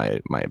rules in my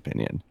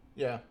opinion.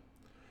 Yeah.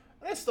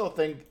 And I still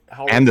think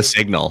And The Hellraiser.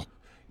 Signal.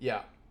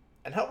 Yeah.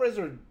 And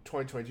Hellraiser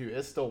 2022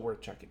 is still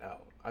worth checking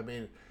out. I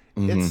mean,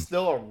 it's Hmm.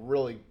 still a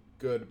really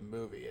good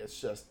movie. It's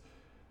just,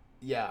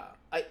 yeah.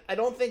 I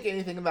don't think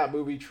anything in that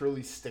movie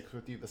truly sticks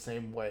with you the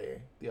same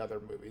way the other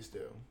movies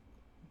do.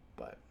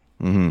 But,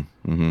 Hmm.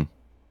 Hmm.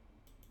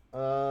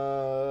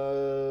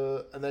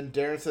 and then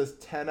Darren says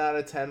 10 out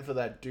of 10 for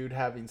that dude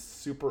having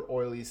super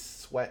oily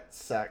sweat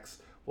sex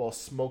while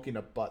smoking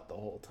a butt the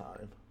whole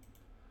time.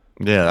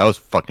 Yeah, that was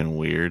fucking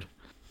weird.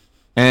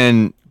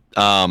 And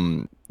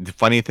the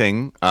funny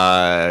thing,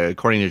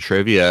 according to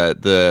trivia,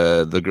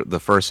 the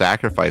first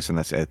sacrifice in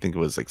this, I think it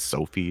was like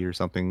Sophie or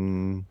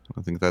something.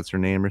 I think that's her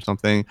name or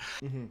something.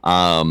 Mm-hmm.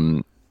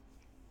 Um,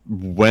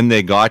 when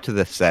they got to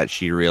the set,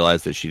 she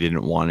realized that she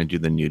didn't want to do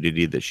the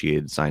nudity that she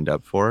had signed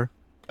up for.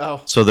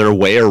 Oh, So their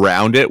way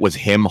around it was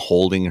him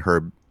holding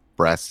her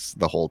breasts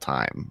the whole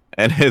time.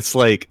 And it's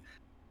like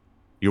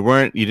you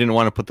didn't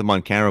want to put them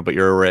on camera, but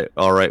you're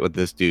all right with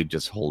this dude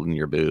just holding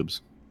your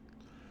boobs.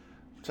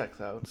 checks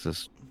out. It's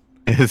just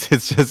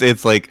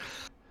it's like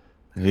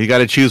you got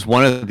to choose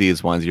one of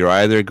these ones. You're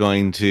either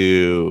going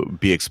to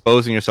be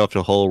exposing yourself to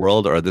the whole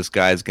world, or this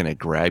guy's going to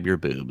grab your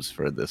boobs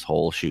for this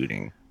whole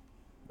shooting,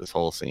 this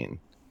whole scene.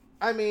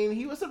 I mean,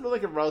 he was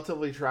like a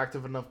relatively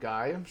attractive enough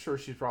guy. I'm sure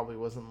she probably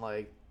wasn't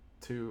like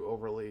too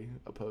overly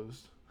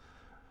opposed.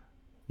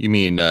 You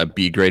mean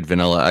B grade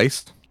Vanilla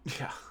Ice?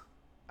 Yeah,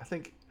 I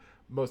think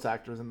most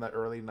actors in the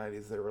early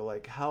 '90s they were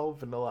like, "How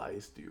Vanilla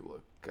Ice do you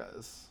look,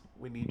 guys?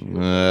 We need you to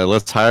play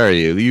Let's this." hire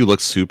you. You look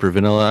super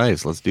Vanilla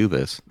Ice. Let's do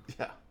this.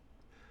 Yeah.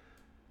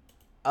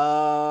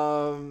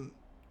 All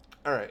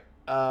right.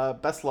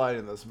 Best line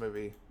in this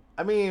movie.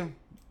 I mean,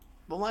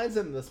 the lines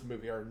in this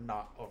movie are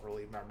not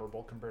overly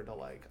memorable compared to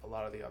like a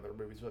lot of the other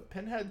movies, but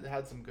Pinhead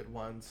had some good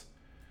ones.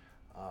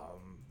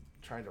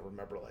 Trying to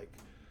remember like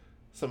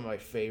some of my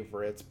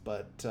favorites,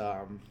 but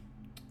I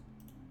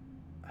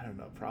don't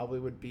know. Probably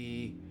would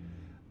be.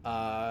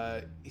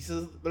 He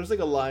says there's like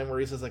a line where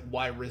he says like,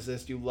 "Why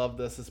resist? You love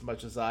this as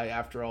much as I.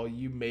 After all,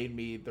 you made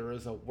me. There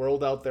is a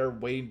world out there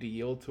waiting to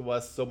yield to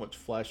us. So much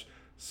flesh,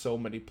 so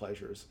many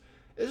pleasures."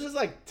 It's just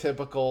like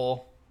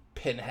typical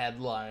Pinhead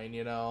line,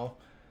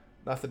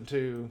 nothing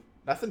too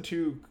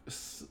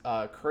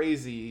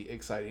crazy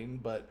exciting,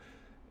 but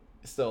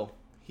still,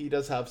 he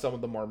does have some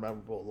of the more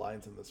memorable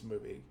lines in this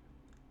movie.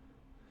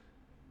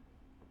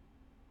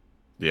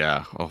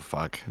 Yeah. Oh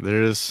fuck.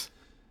 There's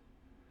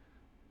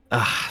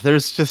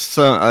just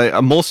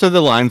some. Most of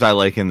the lines I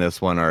like in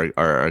this one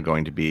are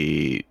going to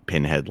be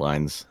Pinhead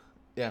lines.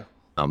 Yeah,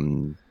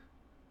 Um,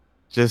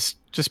 just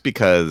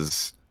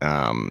because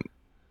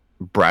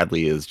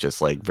Bradley is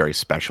just like very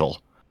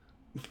special.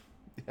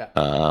 yeah,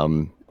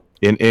 Um,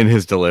 in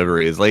his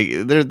deliveries, like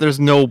there's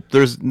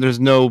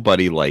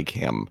nobody like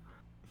him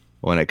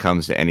when it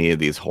comes to any of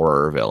these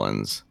horror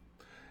villains.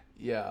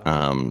 yeah.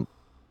 Um,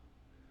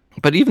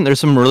 but even there's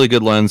some really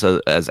good ones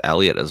as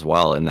Elliot as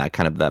well, in that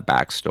kind of that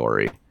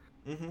backstory.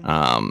 Mm-hmm.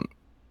 Um,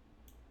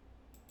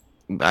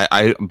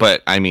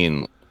 but I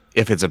mean,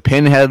 if it's a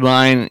Pinhead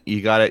line,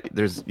 you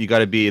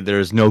gotta be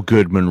there's no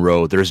good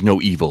Monroe, there's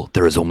no evil,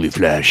 there is only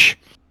flesh.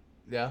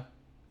 Yeah,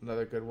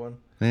 another good one.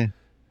 Yeah,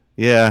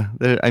 yeah.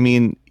 I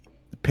mean,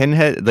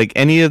 Pinhead, like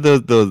any of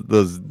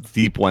those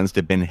deep ones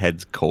to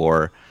Pinhead's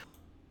core,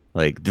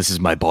 like this is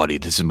my body,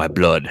 this is my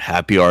blood.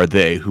 Happy are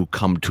they who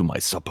come to my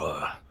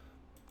supper.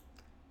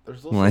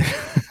 There's also Like,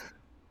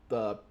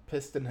 the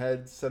piston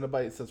head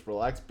Cenobite says,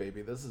 "Relax,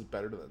 baby. This is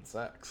better than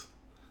sex."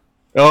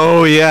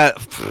 oh yeah,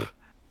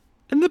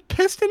 and the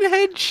piston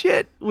head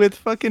shit with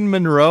fucking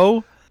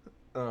Monroe,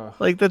 Uh,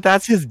 like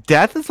that's his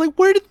death. It's like,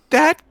 where did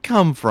that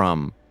come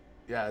from?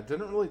 yeah, it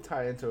didn't really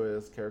tie into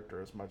his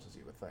character as much as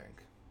you would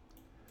think.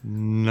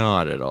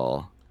 Not at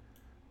all.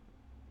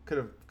 Could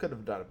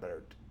have done a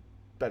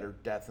better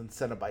death and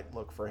Cenobite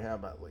look for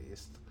him at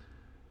least.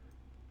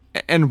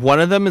 And one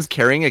of them is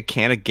carrying a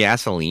can of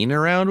gasoline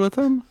around with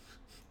him.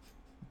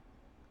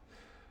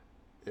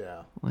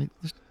 Yeah, Like,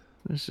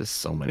 there's just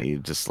so many.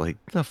 Just like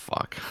the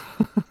fuck.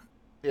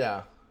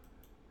 yeah.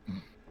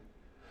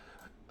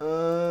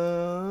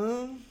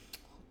 Um.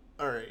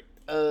 All right.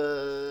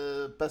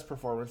 Best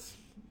performance,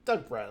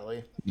 Doug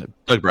Bradley.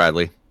 Doug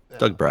Bradley. Yeah.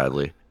 Doug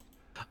Bradley.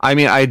 I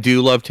mean, I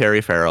do love Terry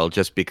Farrell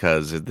just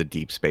because of the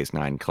Deep Space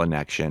Nine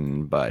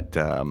connection, but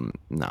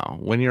no,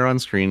 when you're on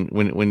screen,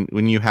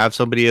 when you have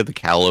somebody of the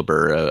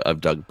caliber of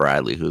Doug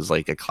Bradley, who's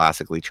like a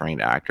classically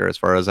trained actor, as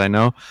far as I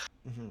know,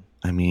 Hmm.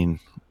 I mean,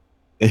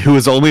 who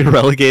was only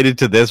relegated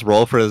to this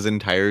role for his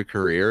entire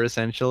career,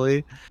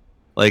 essentially.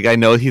 Like, I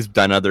know he's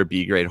done other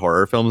B grade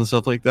horror films and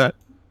stuff like that,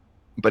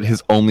 but Yeah.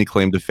 his only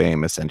claim to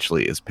fame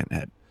essentially is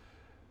Pinhead.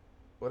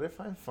 What I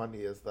find funny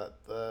is that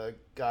the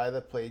guy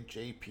that played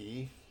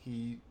JP,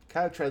 he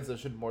kind of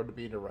transitioned more to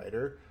being a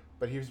writer,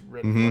 but he's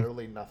written Hmm.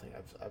 literally nothing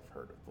I've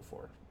heard of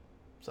before.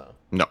 So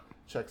No,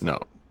 checks no,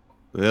 out.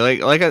 the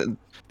only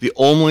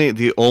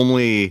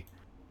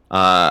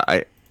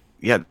I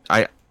yeah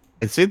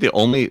I'd say the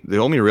only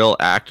real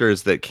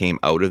actors that came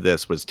out of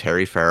this was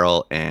Terry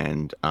Farrell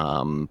and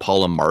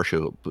Paula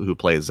Marshall, who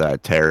plays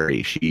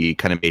Terry. She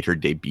kind of made her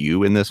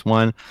debut in this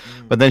one,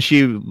 Mm, but then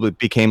she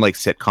became like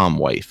sitcom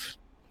wife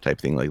type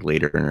thing like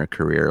later in her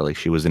career. Like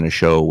she was in a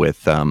show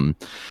with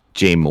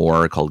Jay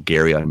Moore called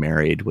Gary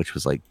Unmarried, which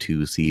was like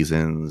 2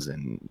 seasons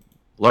and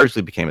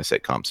largely became a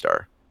sitcom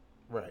star.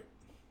 right.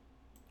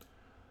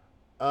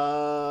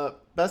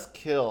 Best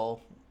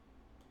kill.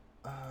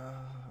 Uh,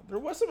 there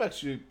was some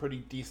actually pretty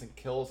decent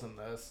kills in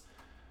this.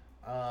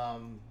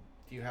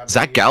 Do you have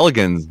Zach any?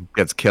 Galligan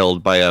gets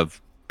killed by a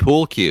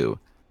pool cue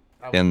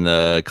I would in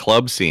agree. the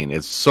club scene.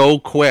 It's so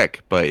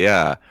quick, but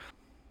yeah,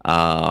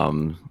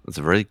 it's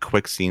a very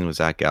quick scene with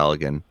Zach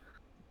Galligan.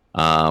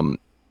 Um,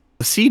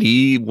 the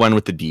CD one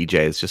with the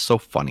DJ is just so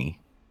funny.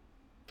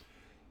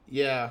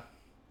 Yeah.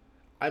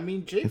 I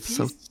mean, It's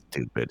so JP's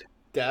stupid.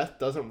 death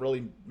doesn't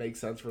really make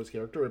sense for his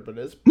character, but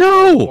it is one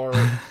of the No.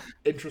 more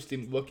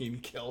interesting looking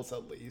kills,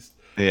 at least.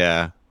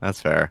 Yeah,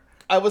 that's fair.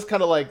 I was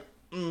kind of like,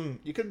 you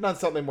could have done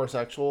something more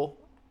sexual.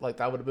 Like,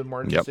 that would have been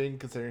more Yep. interesting,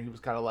 considering he was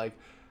kind of like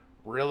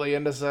really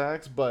into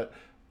sex. But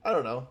I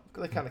don't know.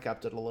 They kind of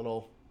kept it a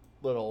little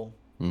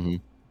Hmm.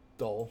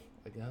 dull,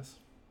 I guess.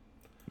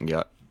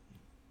 Yeah.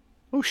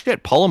 Oh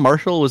shit! Paula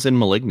Marshall was in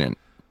 *Malignant*.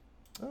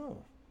 Oh,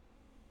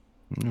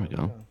 There we oh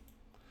go. yeah.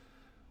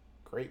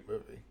 Great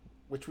movie,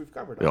 which we've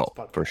covered on Oh,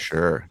 this for podcast.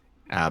 sure.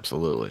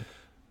 Absolutely.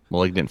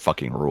 *Malignant*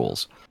 fucking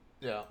rules.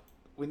 Yeah.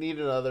 We need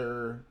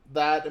another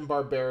that and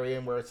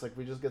Barbarian where it's like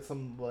we just get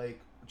some like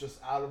just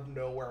out of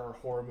nowhere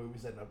horror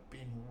movies that end up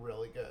being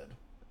really good.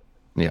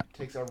 Yeah.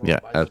 Takes everyone Yeah.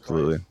 by surprise.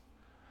 Absolutely.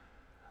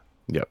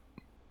 Yep.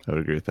 I would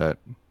agree with that.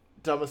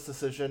 Dumbest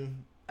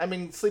decision. I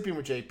mean, sleeping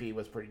with JP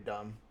was pretty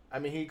dumb. I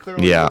mean, he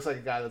clearly Yeah. looks like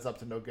a guy that's up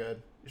to no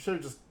good. You should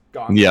have just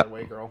gone the Yeah. other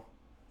way, girl.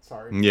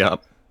 Sorry. Yeah.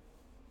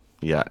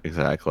 Yeah.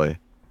 Exactly.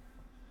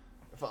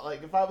 If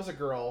I was a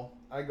girl,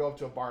 I go up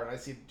to a bar and I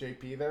see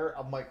JP there,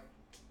 I'm like,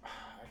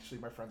 actually,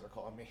 my friends are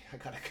calling me. I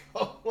gotta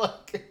go.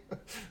 Like,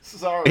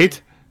 sorry,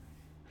 Right?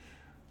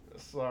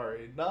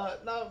 sorry,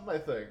 not my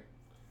thing.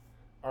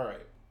 All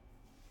right.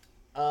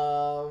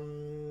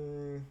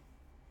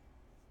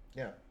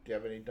 Yeah. Do you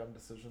have any dumb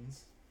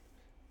decisions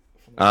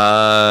from this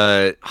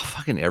movie?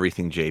 Fucking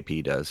everything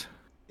JP does.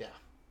 Yeah.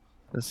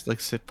 It's like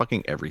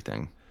fucking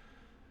everything.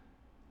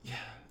 Yeah.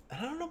 And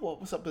I don't know what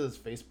was up with his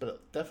face, but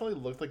it definitely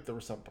looked like there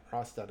were some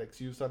prosthetics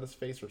used on his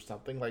face or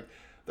something. Like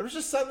there was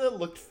just something that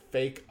looked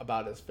fake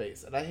about his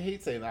face, and I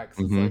hate saying that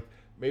because it's Hmm. like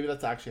maybe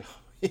that's actually how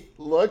he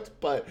looked,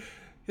 but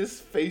his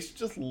face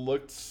just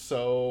looked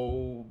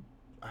so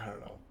I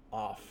don't know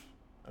off.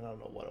 I don't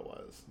know what it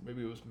was.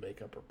 Maybe it was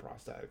makeup or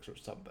prosthetics or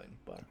something,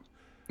 but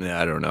Yeah,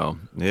 I don't know.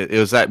 It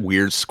was that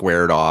weird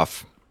squared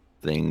off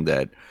thing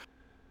that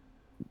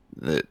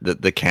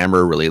the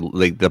camera really,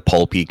 like the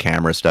pulpy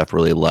camera stuff,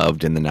 really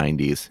loved in the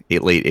 '90s,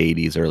 late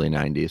 '80s, early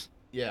 '90s.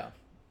 yeah.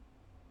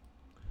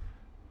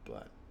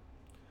 But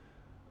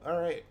all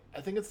right,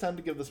 I think it's time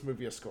to give this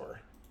movie a score.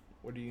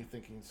 What are you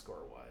thinking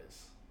score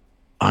wise?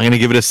 I'm gonna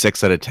give it a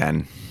 6 out of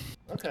 10.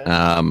 Okay.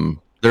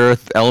 There are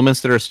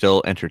elements that are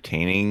still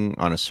entertaining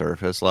on a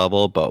surface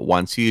level, but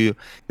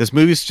this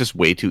movie's just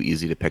way too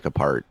easy to pick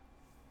apart.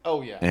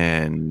 Oh yeah.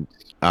 And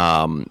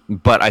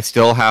but I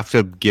still have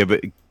to give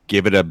it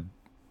a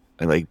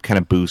like kind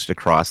of boost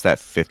across that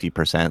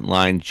 50%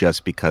 line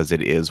just because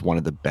it is one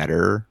of the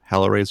better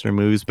Hellraiser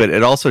movies, but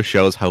it also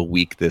shows how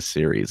weak this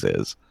series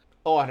is.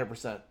 Oh,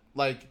 100%.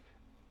 Like,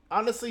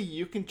 honestly,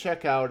 you can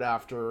check out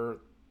after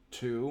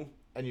two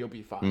and you'll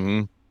be fine.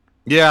 Hmm.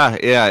 Yeah,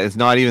 yeah, it's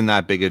not even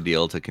that big a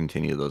deal to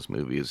continue those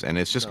movies, and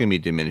it's just going No, to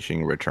be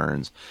diminishing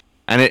returns.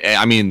 And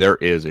I mean, there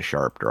is a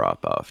sharp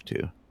drop off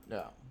too.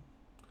 no.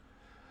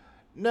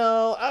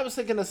 No, I was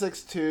thinking a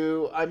 6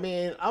 2. I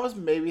mean, I was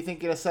maybe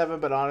thinking a 7,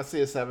 but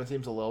honestly, a 7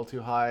 seems a little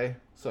too high.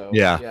 So,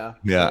 Yeah, yeah,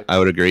 yeah, I 6.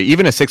 would agree.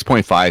 Even a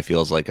 6.5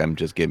 feels like I'm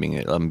being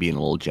a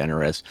little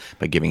generous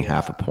by giving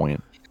half a Yeah.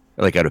 point,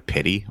 like out of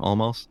pity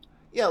almost.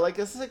 Yeah, like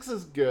a 6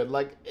 is good.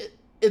 Like,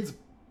 it's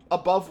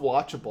above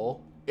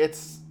watchable.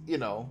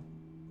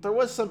 There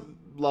was some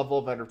level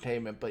of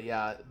entertainment, but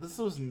yeah, this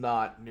was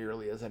not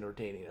nearly as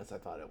entertaining as I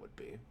thought it would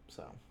be.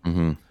 So,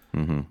 Hmm.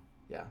 Hmm.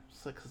 yeah,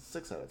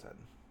 6 out of 10.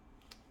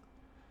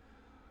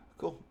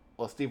 Cool.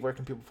 Well, Steve, where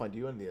can people find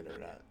you on the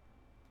internet?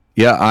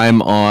 Yeah,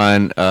 I'm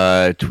on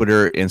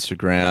Twitter,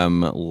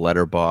 Instagram,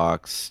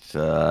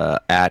 Letterboxd,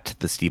 at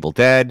the Steeple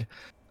Dead.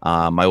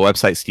 My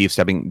website,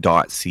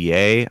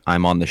 stevestebbing.ca.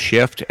 I'm on The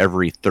Shift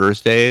every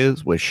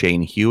Thursdays with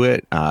Shane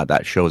Hewitt.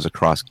 That shows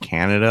across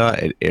Canada.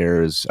 It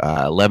airs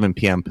 11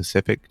 p.m.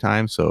 Pacific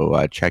time,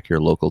 so check your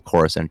local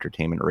Chorus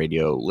Entertainment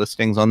Radio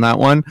listings on that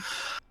one.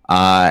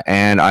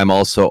 And I'm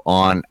also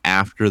on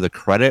After the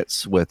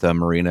Credits with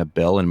Marina,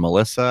 Bill, and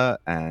Melissa.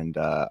 And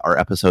our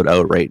episode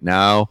out right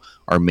now,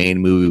 our main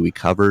movie we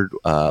covered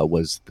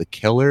was The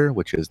Killer,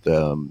 which is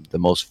the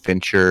most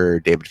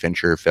David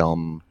Fincher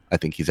film I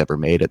think he's ever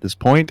made at this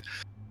point.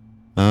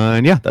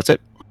 And yeah, that's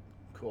it.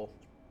 Cool.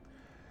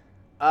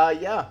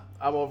 Yeah,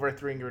 I'm over at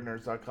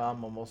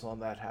 3angrynerds.com. I'm also on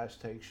that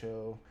hashtag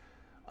show.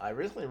 I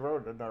recently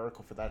wrote an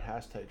article for that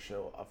hashtag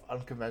show of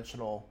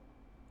unconventional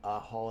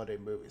holiday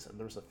movies, and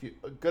there's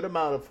a good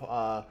amount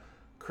of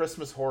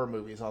Christmas horror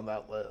movies on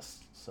that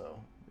list,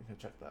 so you can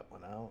check that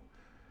one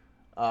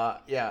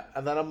out. Yeah,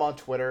 and then I'm on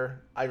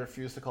Twitter. I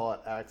refuse to call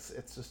it X.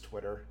 It's just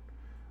Twitter.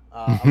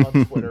 I'm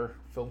on Twitter,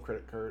 Film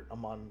Critic Kurt.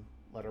 I'm on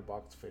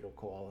Letterboxd, Fatal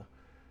Koala.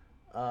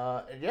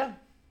 And yeah,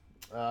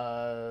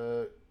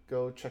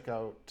 go check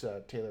out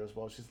Taylor as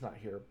well. She's not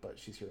here, but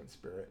she's here in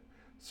spirit.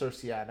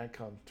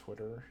 Circeanic on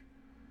Twitter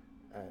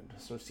and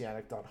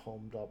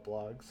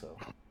circeanic.home.blog. So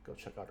go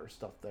check out her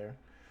stuff there.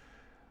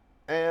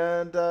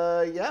 And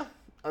yeah,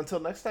 until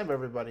next time,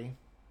 everybody.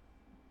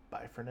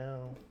 Bye for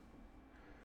now.